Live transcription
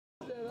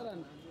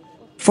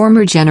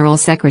Former General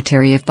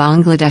Secretary of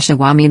Bangladesh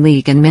Awami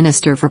League and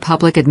Minister for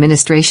Public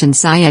Administration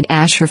Syed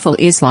Ashraful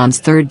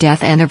Islam's third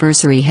death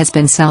anniversary has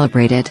been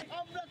celebrated.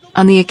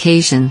 On the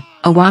occasion,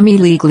 Awami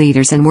League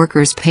leaders and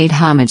workers paid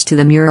homage to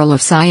the mural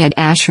of Syed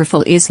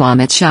Ashraful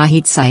Islam at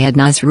Shaheed Syed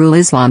Nazrul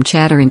Islam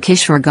Chattar in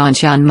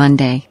Kishoreganj on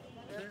Monday.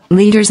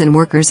 Leaders and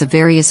workers of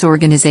various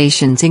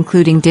organizations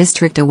including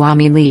District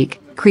Awami League,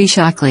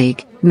 Krishak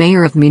League,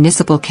 Mayor of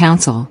Municipal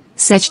Council,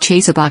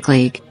 Sechchasabak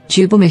League,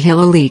 Juba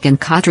Mahila League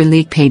and Chattar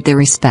League paid their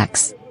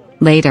respects.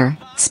 Later,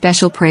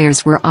 special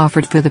prayers were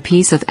offered for the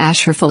peace of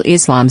Ashraful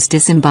Islam's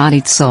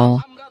disembodied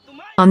soul.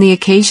 On the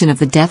occasion of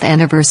the death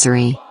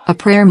anniversary, a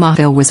prayer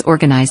mahfil was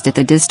organized at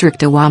the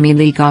District Awami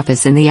League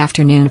office in the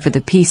afternoon for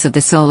the peace of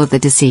the soul of the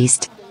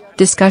deceased.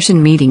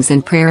 Discussion meetings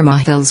and prayer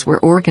mahfils were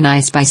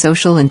organized by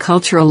social and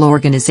cultural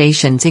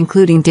organizations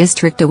including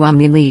District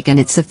Awami League and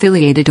its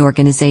affiliated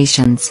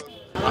organizations.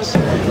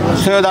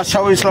 Syed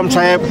Ashraful Islam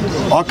সাহেব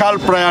অকাল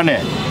প্রয়াণে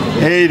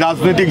এই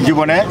রাজনৈতিক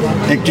জীবনে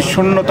একটি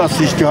শূন্যতা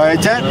সৃষ্টি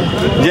হয়েছে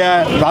যে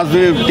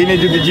তিনি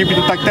যদি জীবিত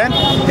থাকতেন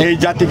এই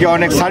জাতিকে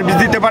অনেক সার্ভিস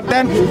দিতে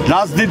পারতেন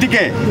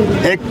রাজনীতিকে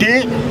একটি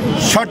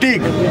সঠিক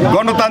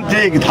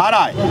গণতান্ত্রিক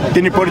ধারায়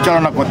তিনি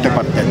পরিচালনা করতে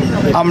পারতেন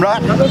আমরা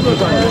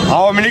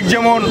আওয়ামী লীগ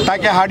যেমন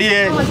তাকে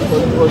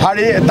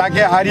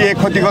হারিয়ে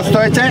ক্ষতিগ্রস্ত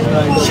হয়েছে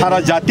সারা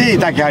জাতি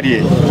তাকে হারিয়ে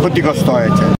ক্ষতিগ্রস্ত হয়েছে